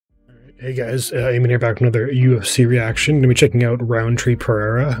Hey guys, Eamonn here back with another UFC reaction. Gonna be checking out Rountree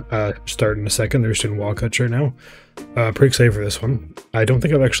Pereira. Start in a second. They're just doing Walkouts right now. Pretty excited for this one. I don't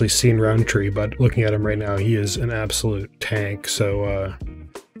think I've actually seen Rountree, but looking at him right now, he is an absolute tank. So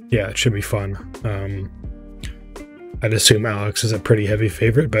yeah, it should be fun. I'd assume Alex is a pretty heavy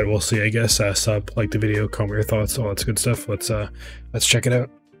favorite, but we'll see. I guess. Sub, like the video, comment your thoughts, all that good stuff. Let's check it out.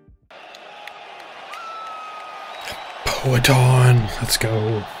 Poeton, let's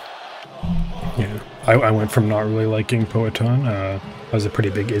go. Yeah, I went from not really liking Poeton. I was a pretty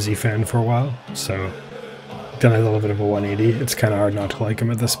big Izzy fan for a while, so then I did a little bit of a 180. It's kind of hard not to like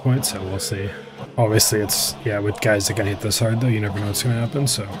him at this point, so we'll see. Obviously, it's, yeah, with guys that can hit this hard though, you never know what's going to happen,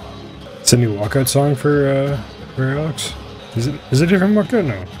 so. It's a new walkout song for Alex? Is it a different walkout?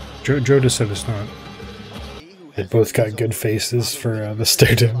 No. Joe just said it's not. They both got good faces for the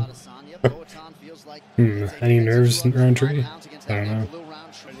stare down. Any nerves in Rountree? I don't know.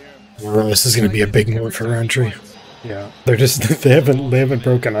 Well, this is going to be a big move for Rountree. Yeah, they're just they haven't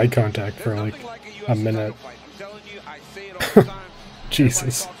broken eye contact for like a minute.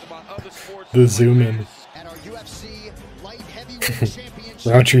 Jesus, the zoom in.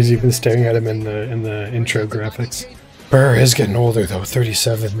 Rountree's even staring at him in the intro graphics. Pereira is getting older though.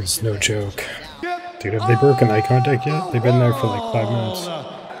 37 is no joke. Dude, have they broken eye contact yet? They've been there for like 5 minutes.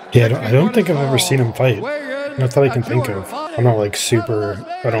 Yeah, I don't think I've ever seen him fight. Not that I can think of. I'm not like super.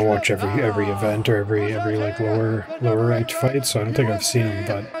 I don't watch every event or every like lower ranked fight, so I don't think I've seen him.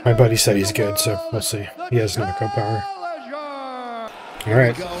 But my buddy said he's good, so we'll see. He has knockout power. All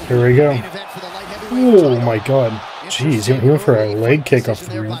right, here we go. Oh my God! Jeez, he went for a leg kick off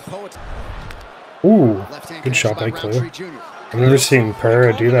the roof. Ooh, good shot by Khalil. I've never seen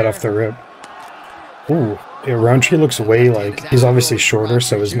Pereira do that off the rip. Ooh. Yeah, Rountree looks way like, he's obviously shorter,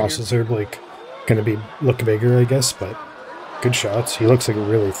 so his muscles are like gonna look bigger, I guess, but good shots. He looks like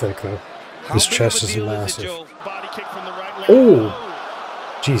really thick though. His chest is massive. Oh!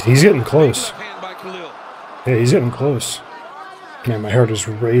 Jeez, he's getting close. Yeah, he's getting close. Man, my heart is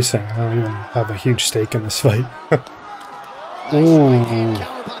racing. I don't even have a huge stake in this fight. Ooh.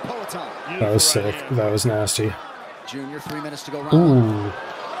 That was sick. That was nasty. Ooh.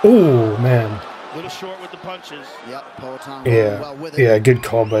 Ooh, man. Little short with the punches. Yeah, good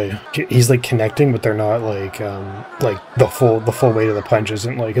call by. He's like connecting, but they're not like the full weight of the punch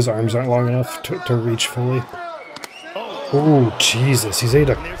isn't like his arms aren't long enough to reach fully. Oh Jesus, he's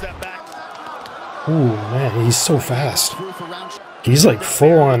ate a. Oh man, he's so fast. He's like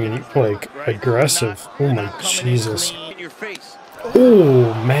full on like aggressive. Oh my Jesus.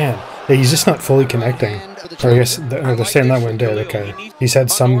 Oh man, yeah, he's just not fully connecting. Or I guess they're saying that one dead. Okay, he's had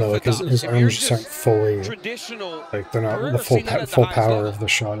some though. Like his arms just aren't fully, like they're not the full power of the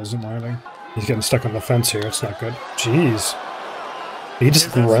shot isn't landing. He's getting stuck on the fence here. It's not good. Jeez, he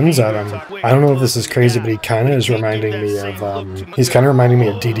just runs at him. I don't know if this is crazy, but he kind of is reminding me of he's kind of reminding me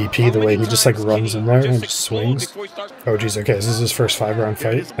of DDP, the way he just like runs in there and just swings. Oh jeez. Okay, this is his first 5-round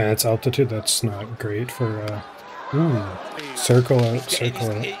fight, and it's altitude. That's not great for. Ooh, circle out,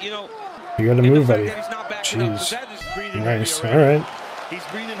 circle out. You gotta move, buddy. Jeez. Nice. Alright.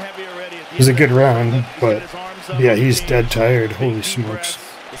 It was a good round, but yeah, he's dead tired. Holy smokes.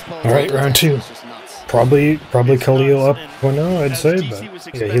 Alright, round 2. Probably Khalil up 1-0, I'd say,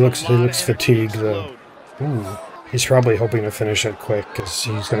 but yeah, he looks fatigued though. Ooh. He's probably hoping to finish it quick because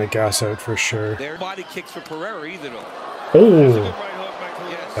he's gonna gas out for sure. Oh,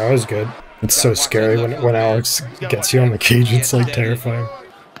 that was good. It's so scary when Alex gets you on the cage. It's like terrifying.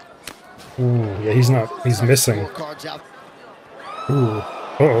 Ooh, yeah, he's missing. Ooh,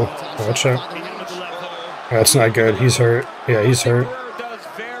 uh-oh, watch out. That's not good. He's hurt. Yeah, he's hurt.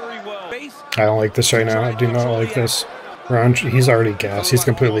 I don't like this right now. I do not like this. He's already gassed. He's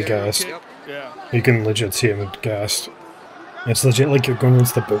completely gassed. You can legit see him gassed. It's legit like you're going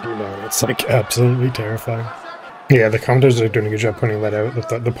into the boogeyman. It's like absolutely terrifying. Yeah, the commentators are doing a good job pointing that out.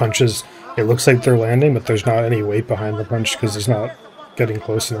 The punches, it looks like they're landing, but there's not any weight behind the punch because he's not getting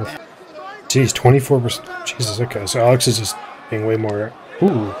close enough. Jeez, 24%. Jesus, okay, so Alex is just being way more.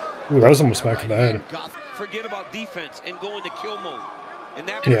 Ooh, that was almost back of the head. Forget about defense and go into kill mode. And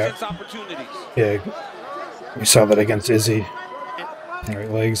that presents opportunities. Yeah, we saw that against Izzy. All right,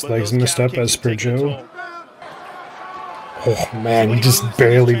 legs in the step as per Joe. Oh man, he just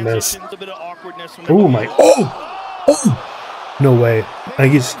barely missed. Oh my! Oh! No way. I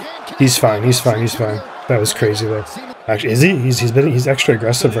think he's fine. He's fine. That was crazy though. Actually, is he? He's extra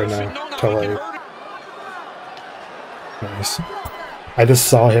aggressive right now. Nice. I just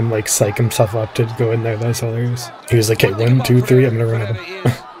saw him like psych himself up to go in there. That's hilarious. He was like, "Okay, 1, 2, 3. I'm gonna run at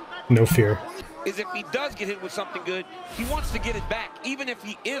him. No fear." is if he does get hit with something good, he wants to get it back, even if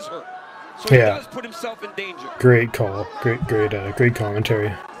he is hurt. So he does put himself in danger. Great call. Great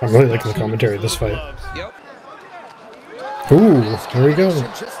commentary. I'm really liking the commentary of this fight. Yep. Ooh, there we go.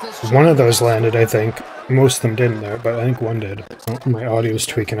 One of those landed, I think. Most of them didn't there, but I think one did. Oh, my audio is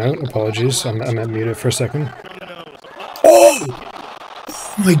tweaking out. Apologies. I'm at muted for a second. Oh!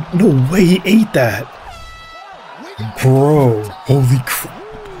 Oh my, no way he ate that! Bro, holy crap.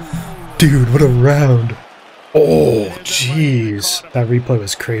 Dude, what a round. Oh, jeez. That replay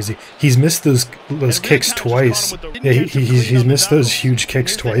was crazy. He's missed those kicks twice. Yeah, he's missed those huge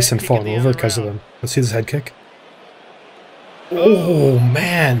kicks twice and fallen over because of them. Let's see this head kick. Oh,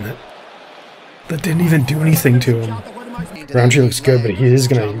 man. That didn't even do anything to him. Rountree looks good, but he's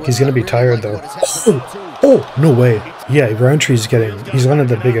gonna be tired though. Oh, no way. Yeah, Rountree's he's one of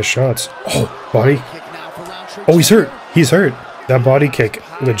the biggest shots. Oh, body. Oh, he's hurt. He's hurt. That body kick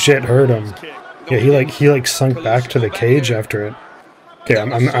legit hurt him. Yeah, he like sunk back to the cage after it. Okay,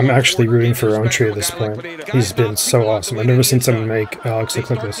 I'm actually rooting for Rountree at this point. He's been so awesome. I've never seen someone make Alex look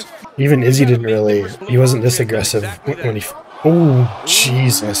like this. Even Izzy he wasn't this aggressive when he. Oh,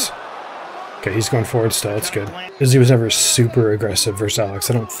 Jesus. Okay, he's going forward still. It's good. Izzy was never super aggressive versus Alex.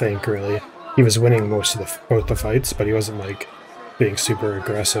 I don't think really. He was winning both the fights, but he wasn't like being super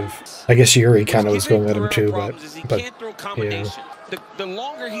aggressive. I guess Yuri kind of was going at him too, but yeah. The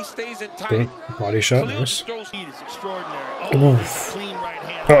longer he stays in time, body shot, nice. Oof.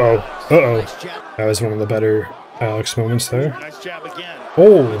 That was one of the better Alex moments there.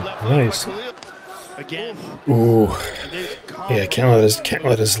 Oh, nice. Ooh. Yeah, can't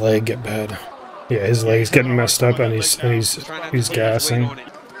let his leg get bad. Yeah, his leg's getting messed up and he's gassing.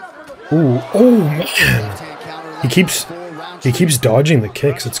 Ooh, oh man. He keeps dodging the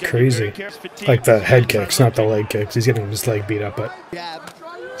kicks, it's crazy. Like the head kicks, not the leg kicks. He's getting his leg beat up, but...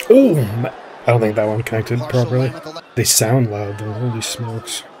 Oh, I don't think that one connected properly. They sound loud though, holy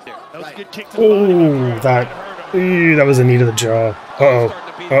smokes. Oh, that was a knee to the jaw.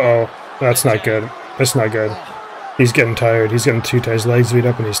 Uh-oh. That's not good. That's not good. He's getting tired. He's getting too tired. His legs beat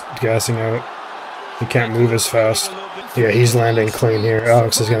up and he's gassing out. He can't move as fast. Yeah, he's landing clean here.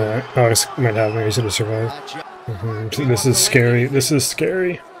 Alex might have him. He's gonna survive. This is scary. This is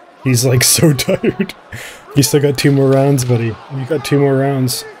scary. He's like so tired. You still got 2 more rounds, buddy. You got 2 more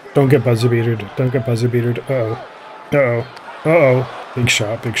rounds. Don't get buzzer beatered. Don't get buzzer beatered. Uh-oh. Big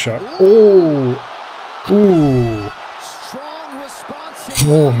shot, big shot. Oh! Ooh!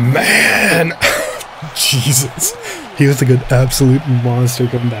 Oh, man! Jesus. He was like an absolute monster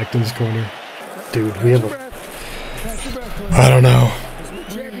coming back to his corner. Dude, we have a... I don't know.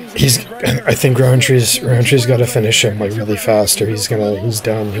 I think Rountree's got to finish him like really fast, or he's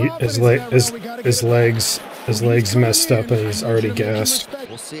done. His legs messed up, and he's already gassed.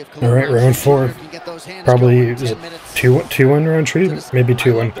 All right, round 4. Probably is it 2-1 Rountree? Maybe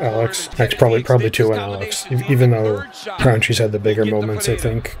 2-1 Alex. Actually, probably 2-1 Alex. Even though Rountree's had the bigger moments, I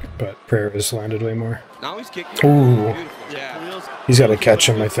think, but Pereira's landed way more. Ooh, he's got to catch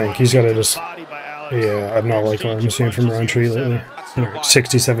him. I think he's got to just. Yeah, I'm not liking what I'm seeing from Rountree lately.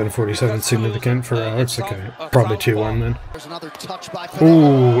 67-47 significant for Alex. Okay, probably 2-1 then.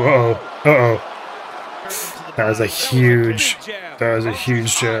 Ooh, uh-oh. That was a huge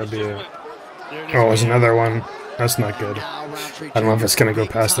jab, yeah. Oh, there's another one. That's not good. I don't know if it's gonna go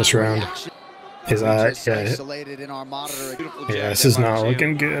past this round. His eye, yeah. Yeah, this is not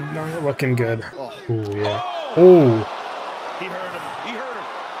looking good. Not looking good. Ooh, yeah. Ooh.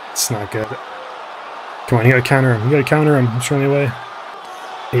 It's not good. Come on, you gotta counter him. You gotta counter him. He's running away.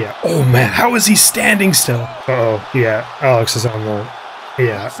 Yeah. Oh man, how is he standing still? Uh-oh. Yeah. Alex is on the...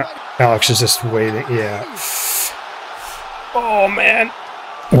 Yeah. Alex is just waiting. Yeah. Oh man.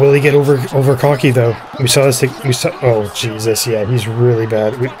 Will he get over cocky though? We saw this. Oh Jesus. Yeah, he's really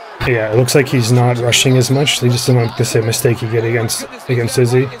bad. Yeah, it looks like he's not rushing as much. He just didn't like the same mistake he did against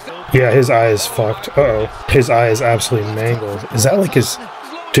Izzy. Yeah, his eye is fucked. Uh-oh. His eye is absolutely mangled. Is that like his...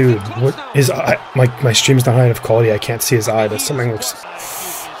 Dude, what his eye? My stream's not high enough quality. I can't see his eye, but something looks.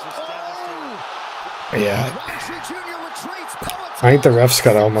 Yeah. I think the refs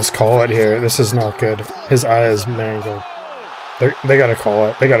gotta almost call it here. This is not good. His eye is mangled. They gotta call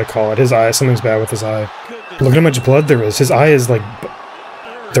it. They gotta call it. His eye. Something's bad with his eye. Look at how much blood there is. His eye is like.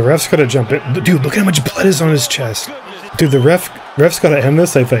 The refs gotta jump in. Dude, look at how much blood is on his chest. Dude, the refs gotta end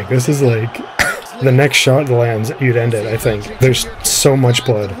this. I think this is like. The next shot lands, you'd end it. I think there's so much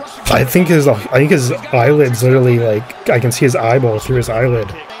blood. I think his eyelid's literally like I can see his eyeball through his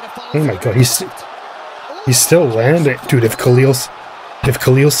eyelid. Oh my god, he's still landing, dude. If Khalil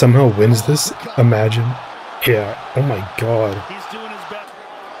somehow wins this, imagine. Yeah. Oh my god.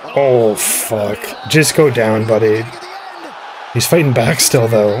 Oh, fuck. Just go down, buddy. He's fighting back still,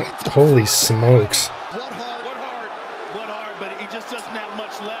 though. Holy smokes.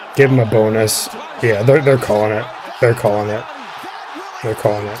 Give him a bonus. Yeah, they're calling it. They're calling it. They're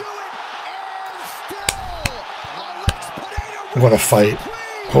calling it. What a fight.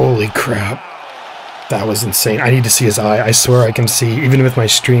 Holy crap. That was insane. I need to see his eye. I swear I can see, even with my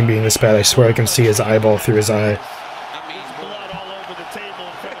stream being this bad, I swear I can see his eyeball through his eye.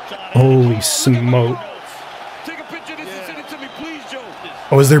 Holy smoke.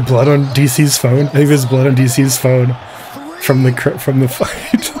 Oh, is there blood on DC's phone? I think there's blood on DC's phone from the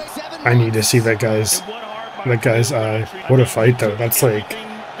fight. I need to see that guy's eye. What a fight, though. That's like...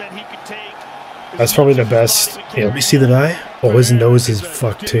 That's probably the best. Yeah, let me see that eye. Oh, his nose is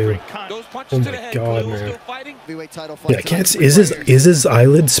fucked, too. Oh my god, man. Yeah, I can't see. Is his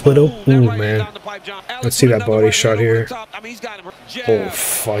eyelid split open? Ooh, man. Let's see that body shot here. Oh,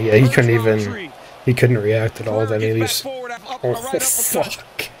 fuck. Yeah, he couldn't react at all to any of these. Oh, fuck.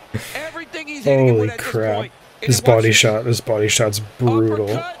 Holy crap. This body shot's brutal.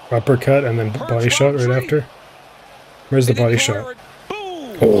 Uppercut and then body shot right after. Where's the body shot?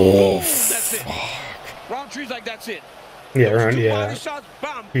 Oh, fuck. Yeah,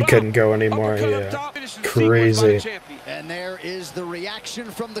 he couldn't go anymore, yeah. Crazy. And there is the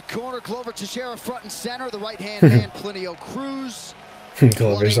reaction from the corner. Glover Teixeira front and center. The right-hand man, Plinio Cruz.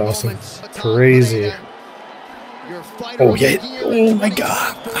 Glover's awesome. Crazy. Oh, yeah. Oh, my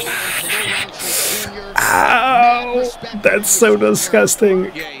God. Ow. That's so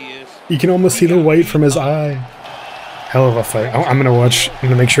disgusting. You can almost see the white from his eye. Hell of a fight. I'm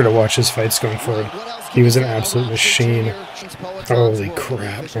gonna make sure to watch his fights going forward. He was an absolute machine. Holy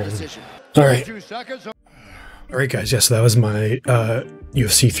crap, man. Alright guys, yes, that was my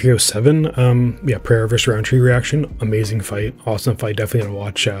UFC 307, yeah, Pereira vs. Rountree reaction. Amazing fight, awesome fight. Definitely gonna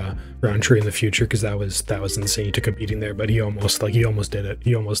watch Rountree in the future because that was insane. He took a beating there, but he almost did it.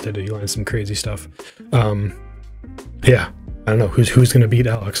 He landed some crazy stuff. Yeah, I don't know who's gonna beat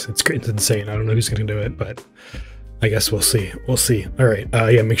Alex. It's insane. I don't know who's gonna do it, but I guess we'll see. We'll see. All right.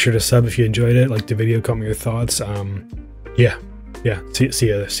 Yeah, make sure to sub if you enjoyed it. Like the video, comment your thoughts. Yeah. See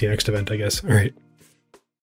you next event, I guess. All right.